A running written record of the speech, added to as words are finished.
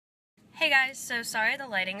Hey guys, so sorry the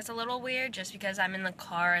lighting is a little weird just because I'm in the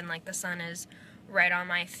car and like the sun is right on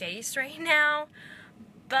my face right now.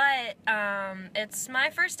 But it's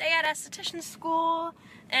my first day at esthetician school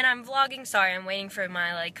and I'm vlogging. Sorry, I'm waiting for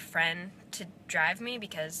my friend to drive me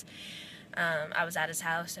because I was at his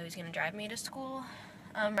house, so he's gonna drive me to school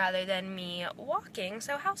rather than me walking.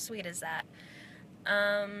 So how sweet is that?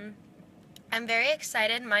 I'm very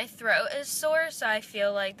excited. My throat is sore, so I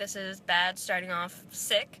feel like this is bad starting off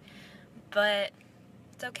sick. But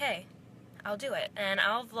it's okay. I'll do it. And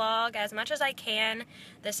I'll vlog as much as I can.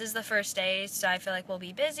 This is the first day, so I feel like we'll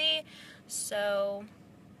be busy. So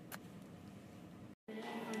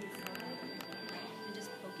just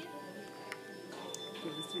poke it.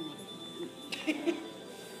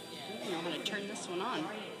 I'm going to turn this one on.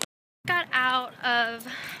 Got out of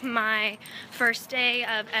my first day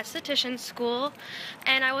of esthetician school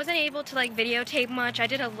and I wasn't able to videotape much. I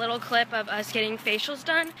did a little clip of us getting facials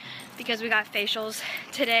done because we got facials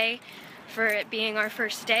today for it being our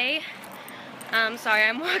first day. Sorry,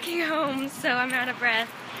 I'm walking home, so I'm out of breath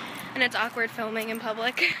and it's awkward filming in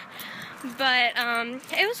public. But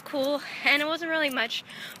it was cool, and it wasn't really much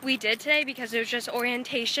we did today because it was just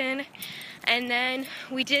orientation, and then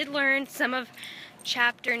we did learn some of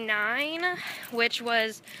Chapter 9, which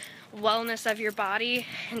was wellness of your body,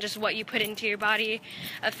 and just what you put into your body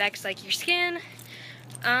affects your skin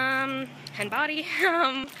and body.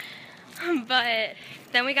 But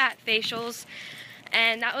then we got facials,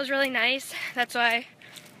 and that was really nice. That's why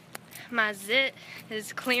my zit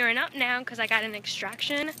is clearing up now, because I got an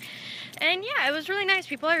extraction. And yeah, it was really nice.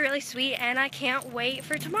 People are really sweet, and I can't wait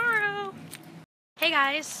for tomorrow. Hey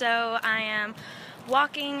guys, so I am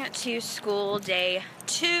walking to school day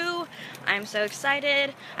 2. I'm so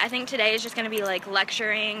excited. I think today is just going to be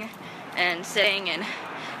lecturing and sitting and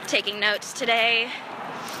taking notes today.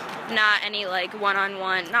 Not any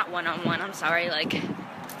one-on-one, not one-on-one, I'm sorry,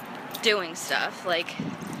 doing stuff. We're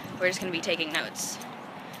just going to be taking notes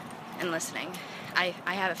and listening. I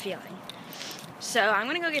have a feeling. So I'm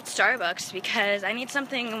going to go get Starbucks because I need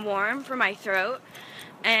something warm for my throat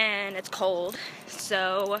and it's cold.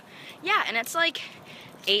 So yeah, and it's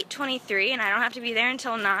 8:23 and I don't have to be there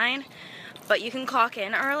until 9, but you can clock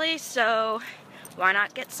in early, so why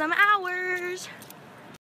not get some hours?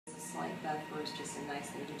 Slide backwards, just a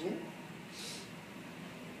nice thing to do.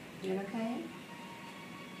 Doing okay?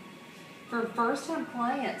 For first-time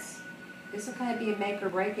clients, this will kind of be a make or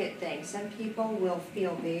break it thing. Some people will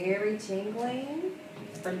feel very tingling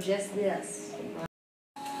from just this.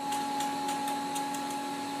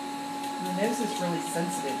 The nose is really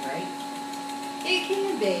sensitive, right? It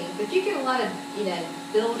can be, but you get a lot of,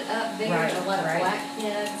 build up there, Right, a lot of right.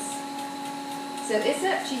 blackheads. So it's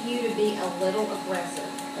up to you to be a little aggressive,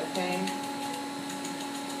 okay?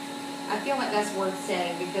 I feel like that's worth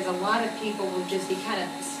saying because a lot of people will just be kind of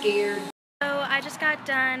scared. So I just got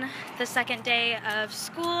done the second day of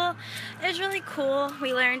school. It was really cool.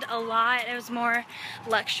 We learned a lot. It was more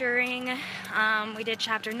lecturing. We did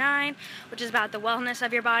Chapter 9, which is about the wellness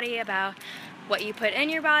of your body, about what you put in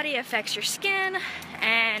your body affects your skin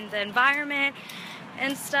and the environment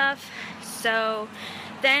and stuff. So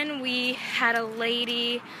then we had a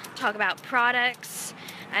lady talk about products,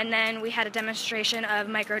 and then we had a demonstration of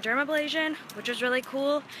microdermabrasion, which was really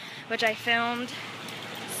cool, which I filmed.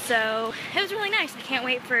 So it was really nice. I can't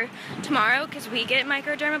wait for tomorrow because we get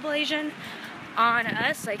microdermabrasion on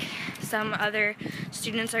us. Some other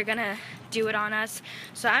students are gonna do it on us.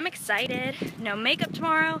 So I'm excited. No makeup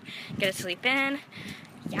tomorrow. Get to sleep in.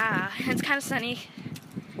 Yeah, it's kind of sunny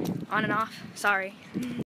on and off. Sorry.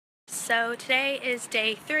 So today is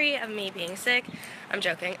day 3 of me being sick. I'm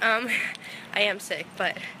joking. I am sick,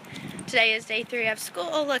 but today is day 3 of school.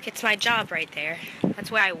 Oh look, it's my job right there. That's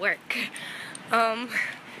where I work.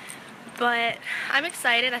 But I'm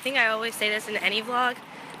excited. I think I always say this in any vlog.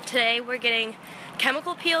 Today we're getting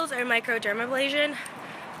chemical peels or microdermabrasion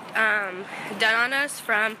done on us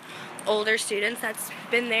from older students that's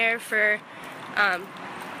been there for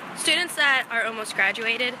students that are almost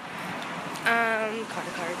graduated.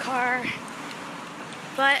 Car.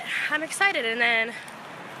 But I'm excited, and then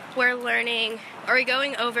we're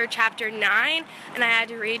going over Chapter 9, and I had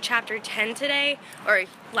to read Chapter 10 today, or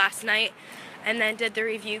last night, and then did the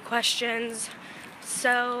review questions.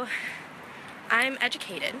 So I'm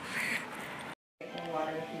educated.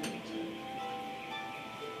 Water if you need to.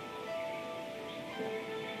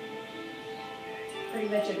 Pretty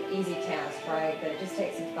much an easy task, right? But it just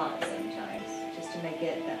takes some thought sometimes, just to make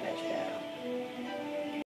it that much better.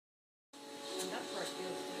 That part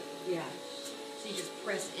feels good. Yeah. So you just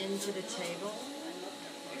press into the table.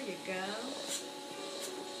 There you go.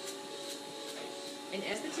 An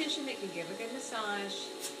esthetician that can give a good massage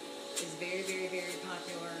is very, very, very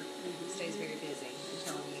popular. Stays very busy, I'm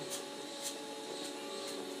telling you.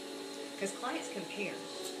 Because clients compare.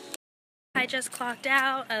 I just clocked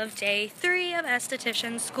out of day 3 of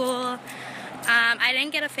esthetician school. I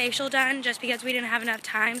didn't get a facial done just because we didn't have enough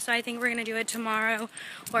time, so I think we're going to do it tomorrow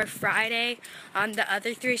or Friday on the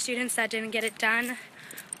other 3 students that didn't get it done.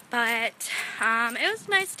 But it was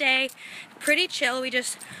a nice day, pretty chill. We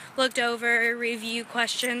just looked over review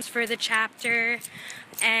questions for the chapter,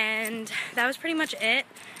 and that was pretty much it.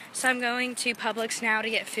 So I'm going to Publix now to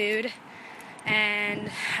get food,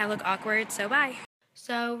 and I look awkward, so bye.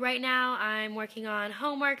 So right now I'm working on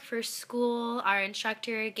homework for school. Our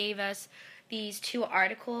instructor gave us these 2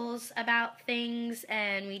 articles about things,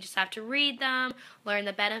 and we just have to read them, learn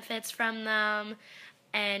the benefits from them,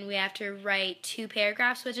 and we have to write 2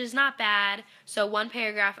 paragraphs, which is not bad. So 1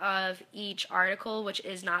 paragraph of each article, which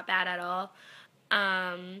is not bad at all,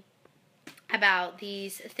 about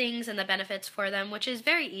these things and the benefits for them, which is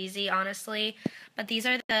very easy, honestly. But these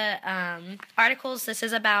are the articles. This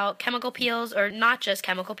is about chemical peels, or not just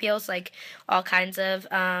chemical peels, like all kinds of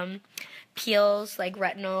peels, like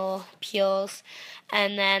retinol peels.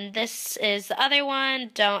 And then this is the other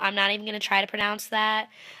one. I'm not even going to try to pronounce that.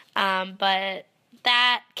 But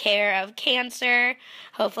that, care of cancer.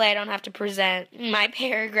 Hopefully I don't have to present my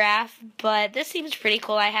paragraph, but this seems pretty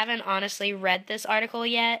cool. I haven't honestly read this article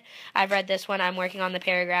yet. I've read this one. I'm working on the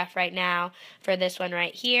paragraph right now for this one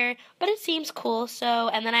right here, but it seems cool. So,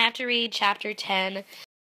 and then I have to read chapter 10.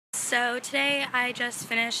 So today I just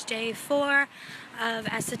finished day 4 of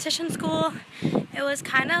esthetician school. It was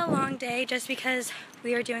kind of a long day just because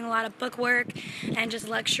we were doing a lot of book work and just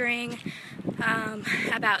lecturing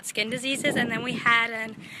about skin diseases, and then we had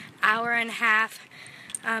an hour-and-a-half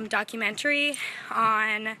documentary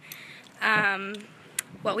on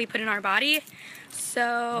what we put in our body.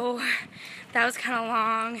 So that was kind of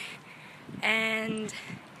long, and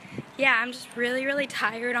yeah, I'm just really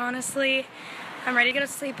tired, honestly. I'm ready to go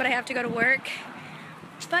to sleep, but I have to go to work.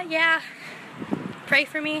 But yeah, pray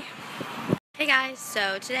for me. Hey guys,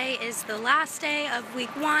 so today is the last day of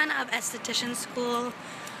week 1 of esthetician school.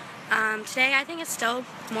 Today I think it's still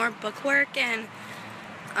more book work and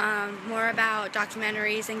more about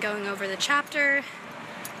documentaries and going over the chapter.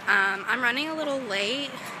 I'm running a little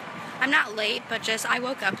late. I'm not late, but just I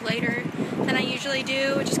woke up later than I usually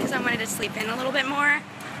do just because I wanted to sleep in a little bit more.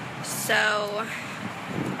 So,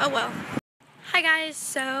 oh well. Hi guys,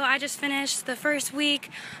 so I just finished the first week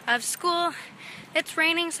of school. It's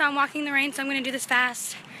raining, so I'm walking the rain, so I'm going to do this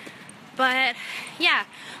fast. But yeah,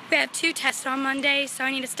 we have 2 tests on Monday, so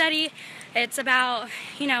I need to study. It's about,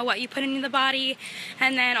 you know, what you put into the body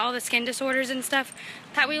and then all the skin disorders and stuff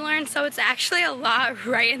that we learned. So it's actually a lot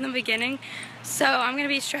right in the beginning. So I'm going to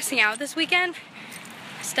be stressing out this weekend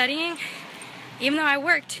studying, even though I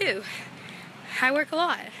work too. I work a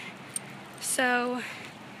lot. So,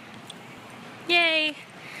 yay.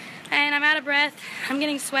 And I'm out of breath. I'm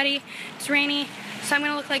getting sweaty. It's rainy, so I'm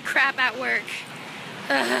going to look like crap at work.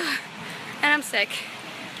 Ugh. And I'm sick.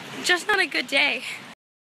 Just not a good day.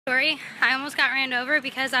 Sorry, I almost got ran over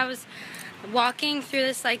because I was walking through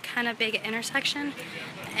this like kind of big intersection,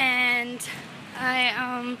 and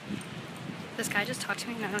this guy just talked to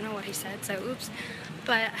me and I don't know what he said, so oops.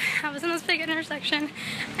 But I was in this big intersection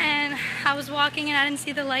and I was walking and I didn't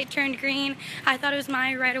see the light turned green. I thought it was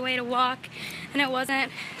my right of way to walk and it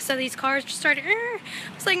wasn't. So these cars just started, I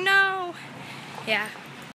was like, no. Yeah.